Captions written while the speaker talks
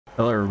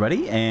Hello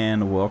everybody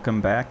and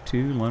welcome back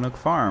to Lone Oak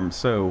Farm.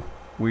 So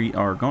we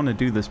are going to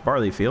do this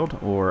barley field,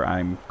 or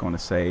I'm going to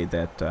say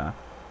that the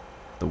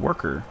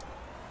worker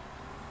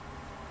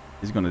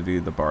is going to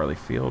do the barley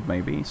field,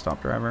 maybe.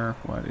 Stop driver,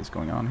 what is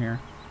going on here?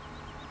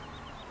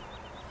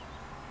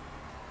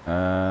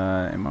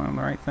 Am I on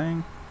the right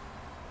thing?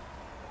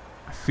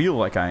 I feel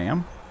like I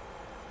am.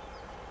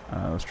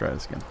 Let's try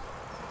this again.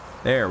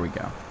 There we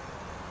go.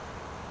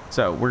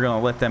 So we're going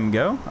to let them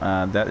go.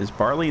 That is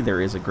barley. There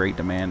is a great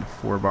demand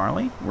for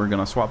barley. We're going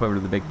to swap over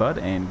to the big bud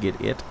and get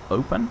it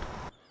opened.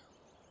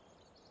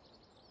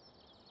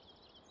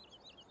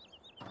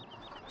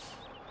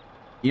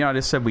 You know, I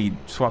just said we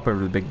swap over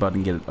to the big bud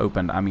and get it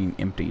opened. I mean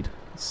emptied.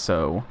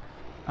 So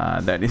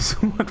that is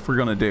what we're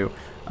going to do.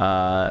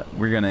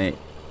 We're going to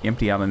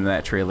empty out into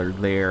that trailer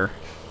there.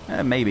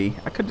 Maybe.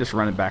 I could just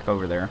run it back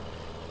over there.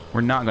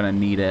 We're not going to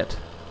need it.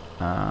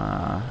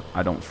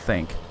 I don't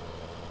think.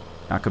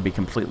 I could be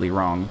completely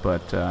wrong,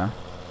 but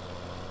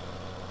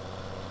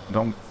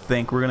don't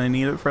think we're going to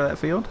need it for that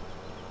field.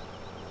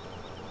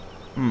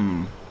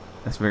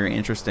 That's very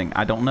interesting.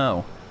 I don't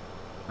know.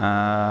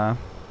 No,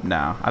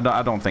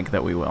 I don't think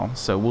that we will.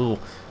 So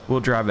we'll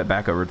drive it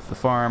back over to the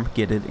farm,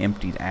 get it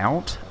emptied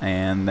out,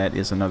 and that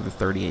is another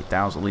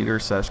 38,000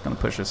 liters. So that's going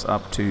to push us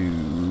up to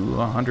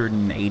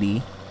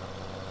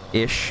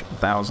 180-ish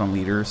thousand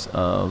liters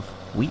of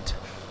wheat,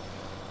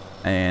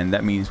 and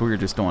that means we're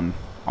just doing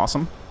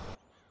awesome.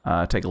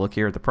 Take a look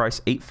here at the price.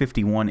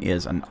 $8.51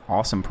 is an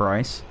awesome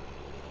price.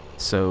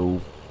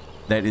 So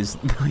that is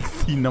like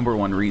the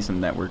 #1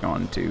 reason that we're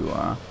going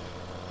to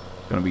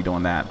be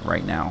doing that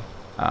right now.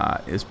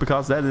 Is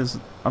because that is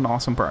an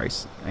awesome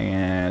price,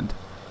 and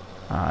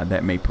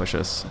that may push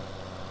us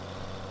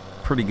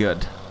pretty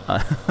good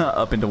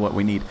up into what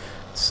we need.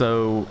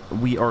 So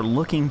we are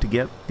looking to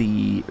get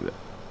the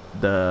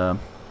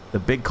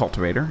big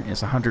cultivator.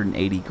 It's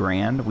 180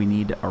 grand. We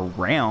need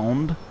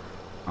around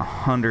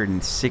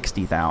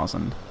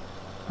 160,000.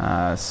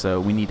 So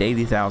we need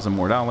 80,000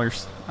 more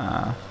dollars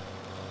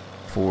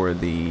for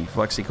the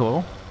flexi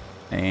coil,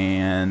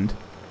 and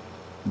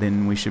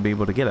then we should be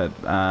able to get it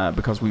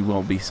because we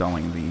will be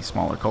selling the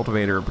smaller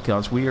cultivator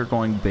because we are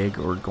going big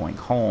or going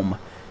home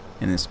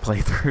in this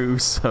playthrough.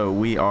 So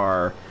we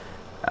are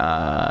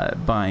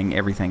buying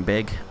everything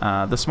big.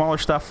 The smaller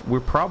stuff, we're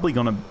probably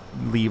going to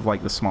leave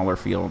like the smaller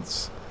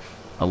fields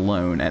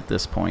alone at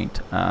this point.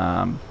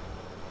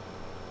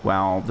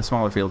 While the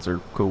smaller fields are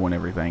cool and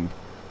everything,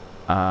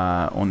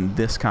 on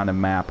this kind of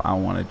map, I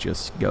want to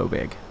just go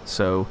big.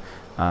 So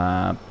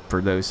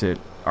for those that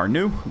are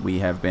new, we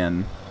have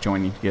been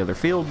joining together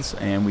fields,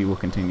 and we will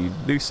continue to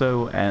do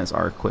so as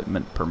our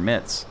equipment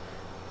permits.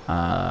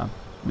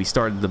 We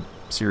started the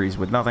series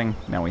with nothing.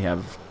 Now we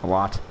have a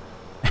lot.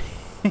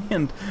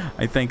 And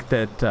I think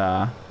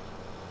that,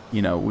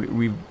 you know,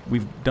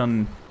 we've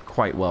done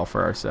quite well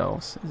for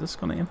ourselves. Is this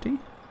going to empty?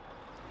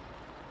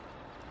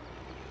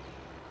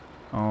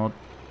 Oh,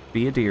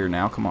 be a deer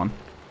now, come on.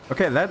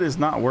 Okay, that is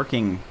not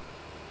working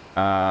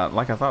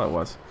like I thought it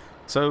was.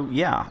 So,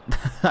 yeah,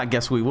 I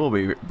guess we will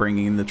be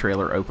bringing the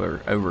trailer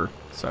over.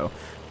 So,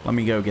 let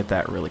me go get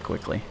that really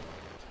quickly.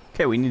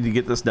 Okay, we need to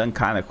get this done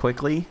kind of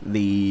quickly.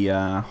 The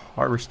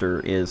harvester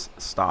is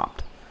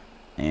stopped,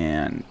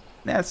 and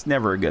that's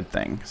never a good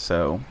thing.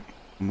 So,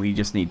 we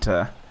just need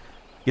to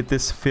get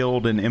this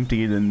filled and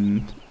emptied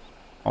and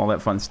all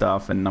that fun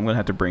stuff, and I'm going to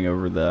have to bring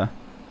over the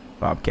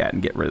Bobcat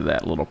and get rid of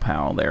that little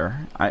pal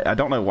there. I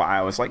don't know why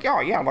I was like,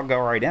 oh yeah, I'll go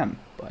right in,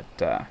 but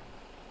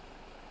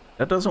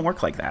that doesn't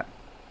work like that.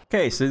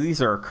 Okay, so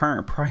these are our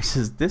current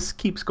prices. This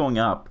keeps going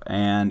up,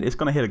 and it's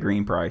going to hit a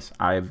green price.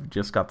 I've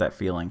just got that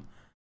feeling.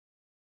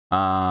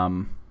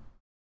 So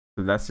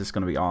that's just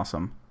going to be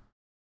awesome.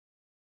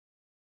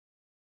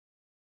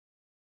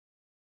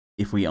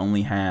 If we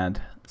only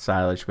had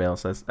silage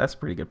bales, that's a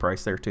pretty good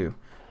price there too.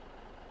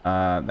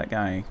 That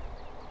guy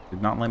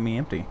did not let me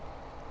empty.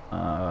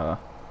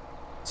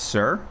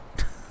 Sir,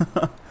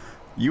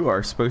 you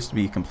are supposed to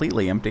be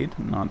completely emptied,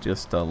 not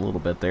just a little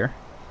bit there.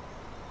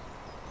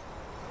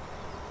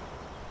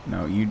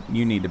 No, you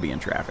need to be in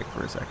traffic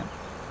for a second.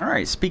 All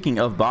right, speaking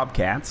of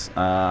bobcats,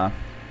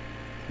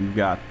 we've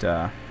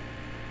got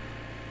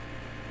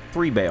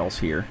 3 bales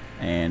here,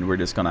 and we're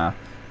just gonna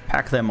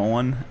pack them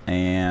on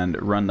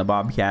and run the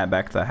bobcat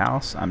back to the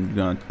house. I'm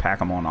gonna pack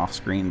them on off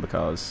screen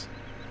because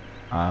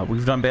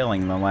we've done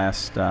baling in the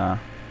last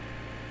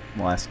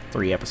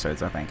 3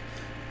 episodes, I think.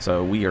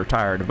 So we are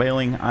tired of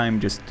bailing. I'm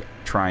just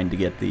trying to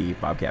get the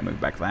bobcat moved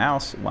back to the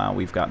house while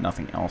we've got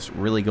nothing else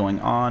really going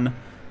on.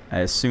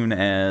 As soon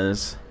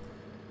as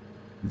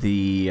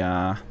the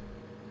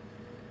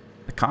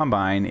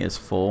combine is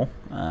full,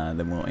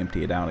 then we'll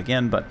empty it out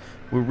again. But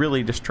we're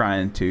really just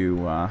trying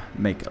to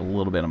make a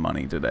little bit of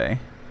money today.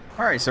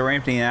 Alright, so we're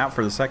emptying it out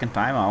for the second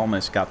time. I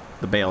almost got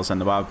the bales and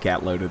the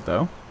bobcat loaded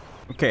though.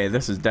 Okay,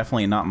 this is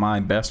definitely not my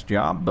best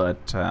job,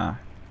 but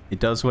it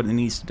does what it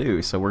needs to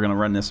do. So we're going to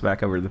run this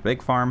back over to the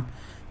big farm.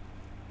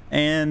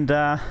 And,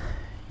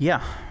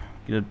 yeah,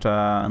 get it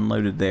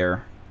unloaded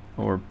there.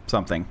 Or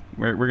something.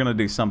 We're going to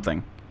do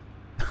something.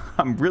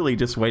 I'm really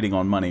just waiting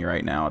on money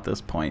right now at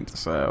this point,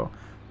 so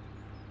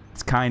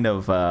it's kind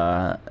of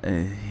a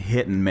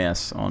hit and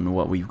miss on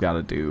what we've got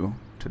to do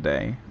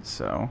today.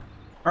 So,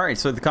 all right,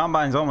 so the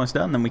combine's almost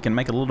done, then we can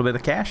make a little bit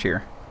of cash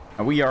here.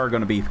 Now, we are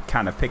going to be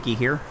kind of picky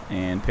here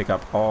and pick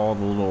up all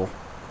the little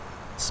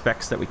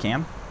specs that we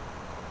can.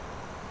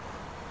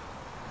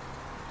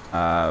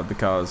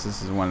 Because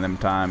this is one of them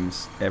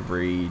times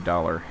every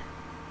dollar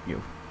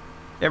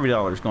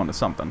is going to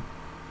something.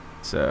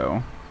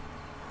 So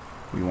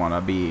we want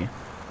to be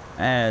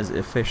as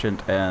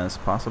efficient as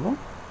possible.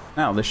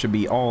 Now this should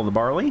be all the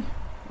barley.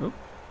 Oop,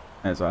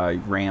 as I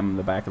ram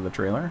the back of the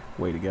trailer.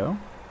 Way to go.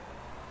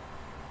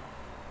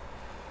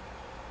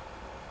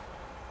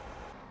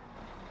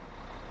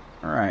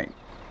 Alright,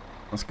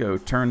 let's go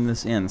turn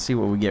this in, see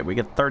what we get. We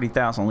get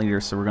 30,000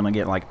 liters, so we're going to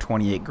get like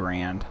 28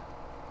 grand,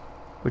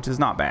 which is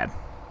not bad.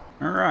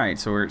 Alright,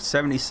 so we're at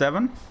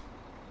 77.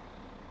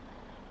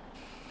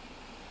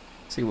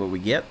 See what we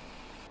get.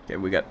 Okay,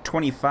 we got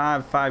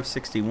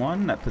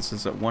 25,561. That puts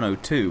us at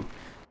 102.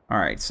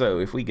 Alright, so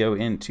if we go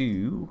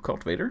into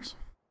cultivators,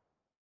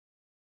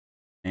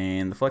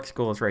 and the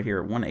Flexicoil is right here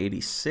at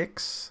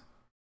 186.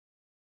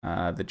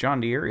 The John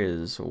Deere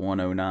is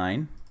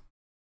 109.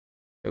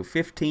 So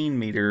 15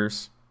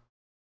 meters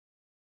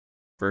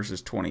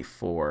versus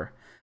 24.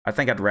 I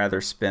think I'd rather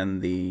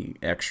spend the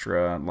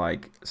extra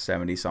like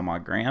 70 some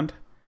odd grand.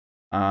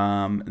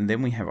 And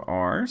then we have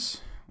ours,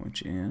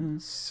 which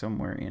is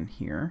somewhere in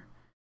here.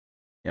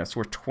 Yeah, so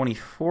we're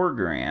 24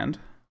 grand.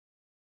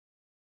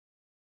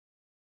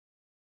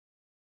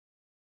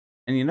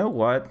 And you know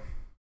what?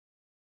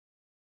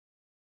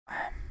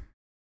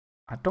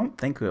 I don't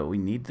think that we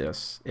need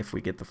this if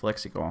we get the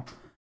Flexicoil.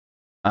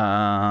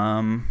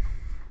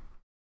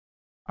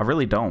 I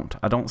really don't.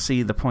 I don't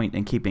see the point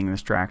in keeping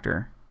this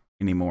tractor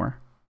anymore.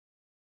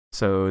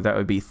 So that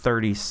would be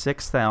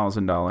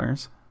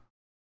 $36,000.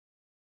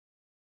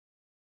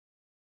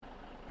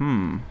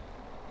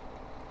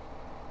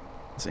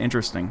 That's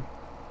interesting.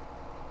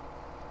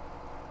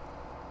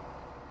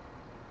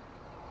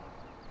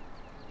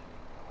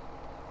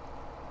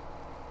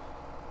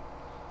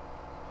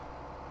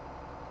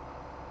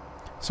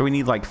 So we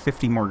need like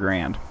 50 more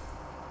grand.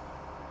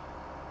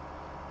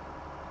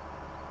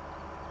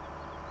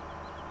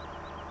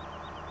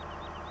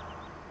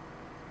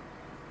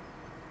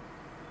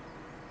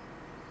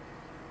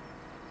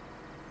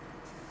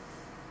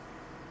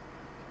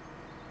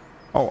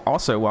 Oh,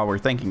 also, while we're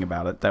thinking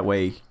about it, that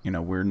way, you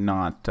know, we're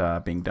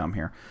not being dumb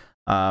here.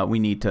 We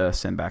need to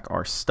send back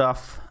our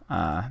stuff.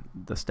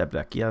 The step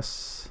deck,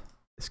 yes.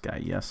 This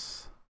guy,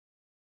 yes.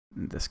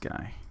 And this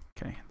guy.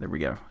 Okay, there we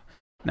go.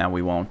 Now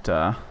we won't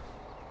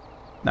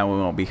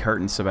be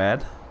hurting so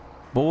bad.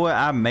 Boy,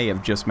 I may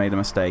have just made a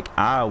mistake.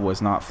 I was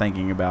not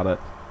thinking about it.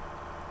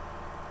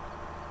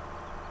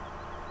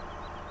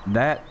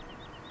 That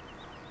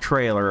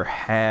trailer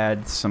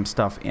had some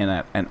stuff in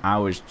it, and I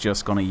was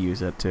just going to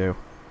use it too.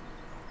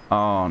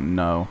 Oh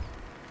no.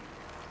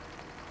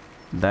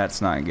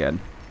 That's not good.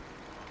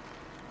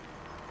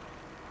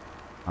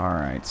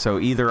 Alright, so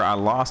either I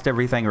lost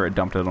everything or it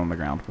dumped it on the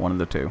ground. One of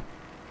the two.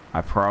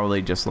 I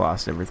probably just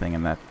lost everything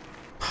in that.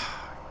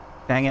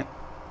 Dang it.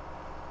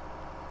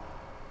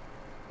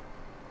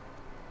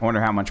 I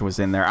wonder how much was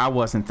in there. I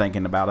wasn't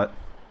thinking about it.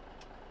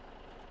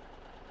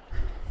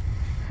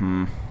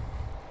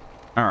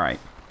 Alright.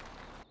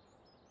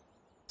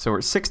 So we're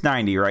at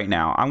 690 right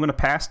now. I'm going to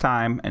pass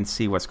time and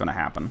see what's going to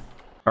happen.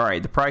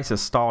 Alright, the price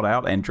has stalled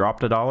out and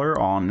dropped $1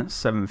 on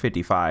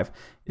 755.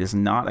 It is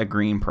not a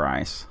green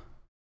price.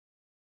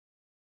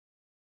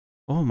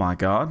 Oh my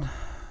god.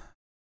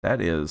 That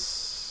is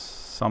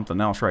something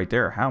else right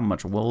there. How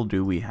much wool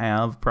do we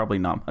have? Probably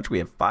not much. We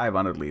have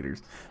 500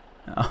 liters.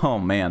 Oh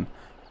man.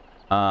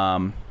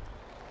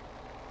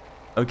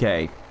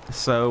 Okay,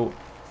 so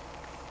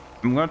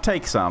I'm going to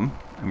take some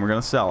and we're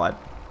going to sell it.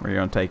 We're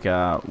going to take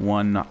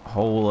one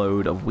whole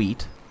load of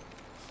wheat.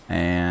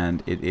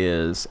 And it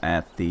is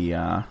at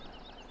the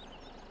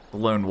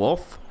Lone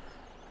Wolf.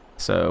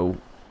 So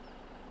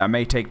I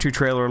may take 2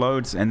 trailer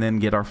loads and then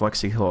get our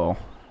Flexicoil.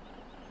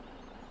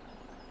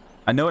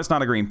 I know it's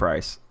not a green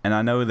price, and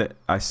I know that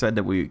I said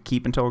that we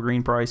keep until a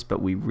green price,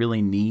 but we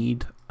really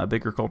need a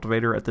bigger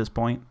cultivator at this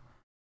point.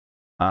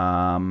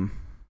 I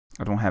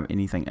don't have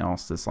anything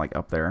else that's like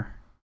up there.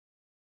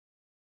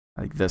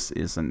 Like this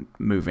isn't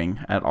moving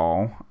at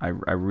all. I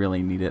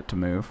really need it to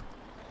move.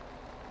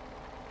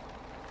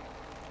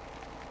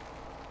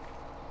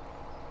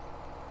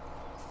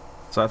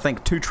 So I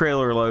think 2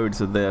 trailer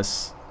loads of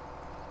this,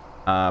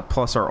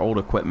 plus our old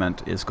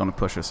equipment, is going to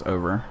push us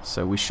over.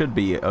 So we should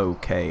be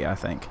okay, I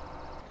think.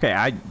 Okay,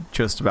 I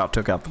just about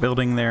took out the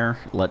building there.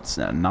 Let's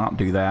not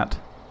do that.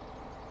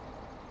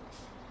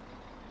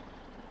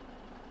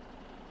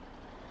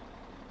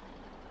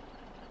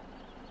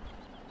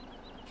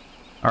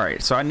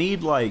 Alright, so I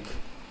need like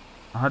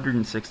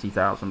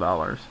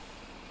 $160,000.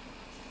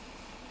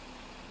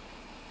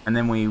 And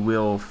then we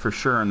will for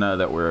sure know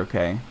that we're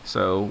okay.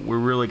 So we're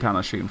really kind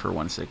of shooting for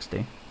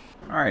 160.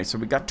 Alright, so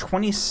we got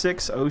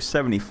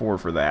 26,074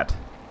 for that.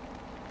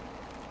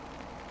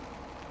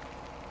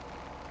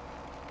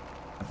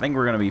 think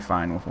we're going to be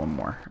fine with one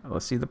more.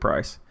 Let's see the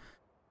price.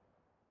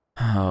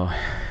 Oh,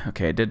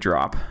 okay, it did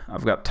drop.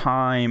 I've got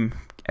time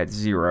at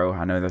 0.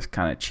 I know that's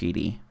kind of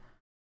cheaty.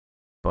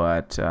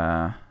 But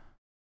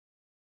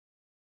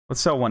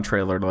let's sell one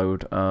trailer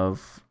load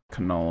of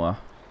canola.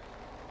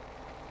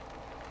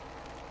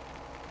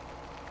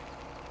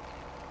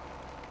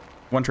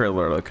 One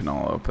trailer load of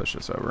canola will push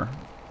us over.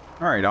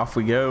 Alright, off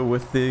we go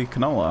with the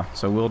canola.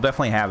 So we'll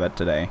definitely have it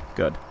today.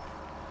 Good.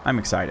 I'm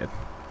excited.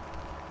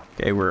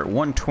 Okay, we're at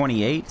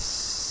 128,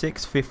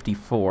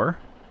 654.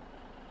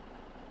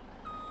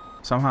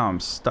 Somehow I'm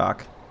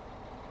stuck.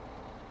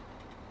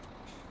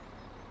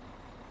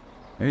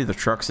 Maybe the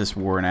truck's just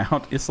worn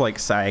out. It's like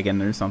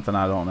sagging or something,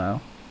 I don't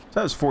know. So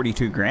that was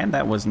 42 grand.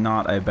 That was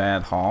not a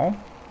bad haul.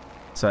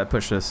 So that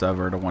pushed us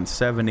over to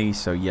 170.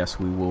 So yes,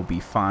 we will be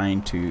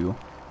fine to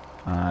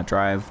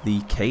drive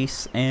the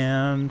case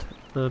and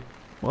the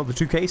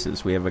 2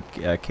 cases. We have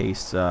a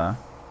case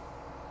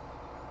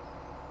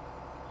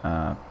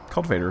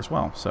cultivator as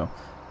well. So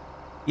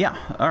yeah,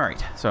 all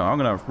right. So I'm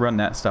gonna run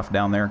that stuff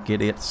down there,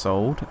 get it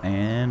sold,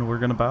 and we're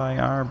gonna buy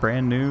our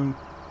brand new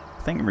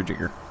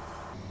thingamajigger.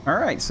 All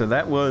right, so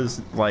that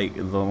was like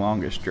the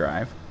longest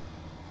drive,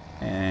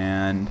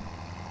 and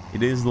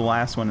it is the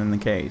last one in the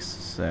case.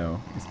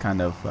 So it's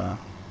kind of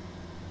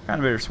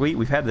bittersweet.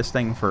 We've had this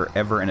thing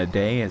forever and a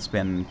day. It's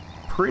been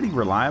pretty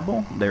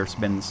reliable. There's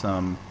been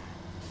some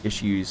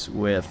issues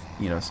with,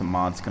 you know, some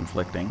mods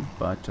conflicting,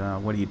 but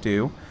what do you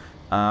do?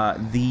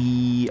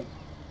 The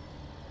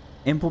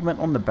implement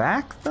on the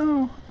back,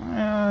 though,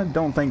 I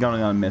don't think I'm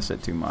gonna miss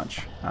it too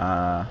much.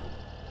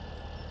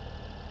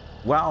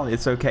 Well,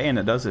 it's okay and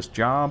it does its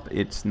job.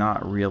 It's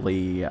not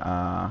really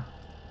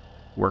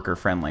worker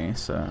friendly.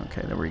 So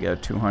okay, there we go.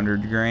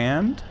 200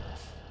 grand.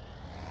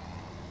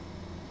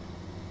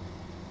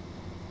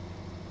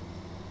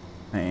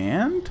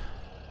 And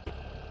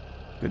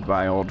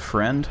goodbye, old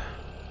friend.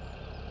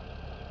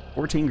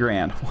 14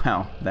 grand.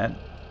 Wow, that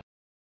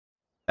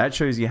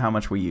shows you how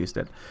much we used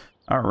it.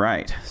 All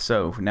right,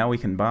 so now we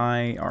can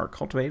buy our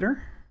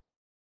cultivator,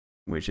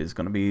 which is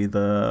going to be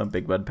the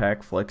Big Bud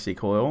Pack Flexi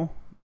Coil.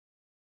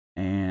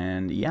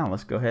 And yeah,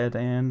 let's go ahead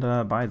and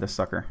buy this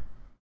sucker.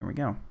 There we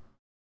go.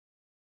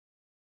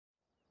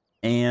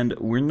 And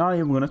we're not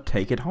even going to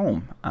take it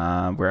home.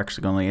 We're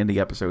actually going to end the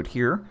episode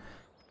here.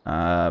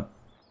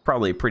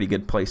 Probably a pretty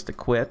good place to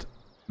quit,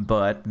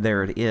 but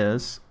there it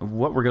is.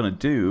 What we're going to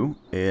do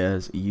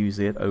is use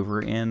it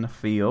over in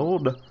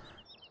field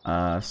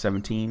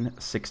 17,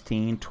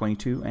 16,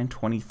 22, and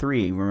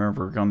 23.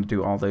 Remember, we're going to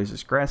do all those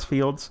as grass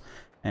fields,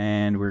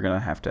 and we're going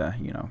to have to,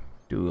 you know,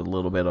 do a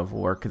little bit of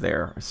work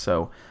there.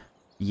 So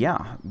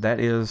yeah, that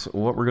is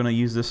what we're going to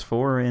use this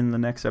for in the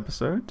next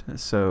episode.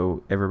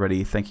 So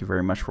everybody, thank you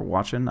very much for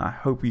watching. I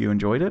hope you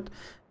enjoyed it,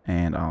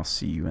 and I'll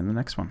see you in the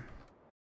next one.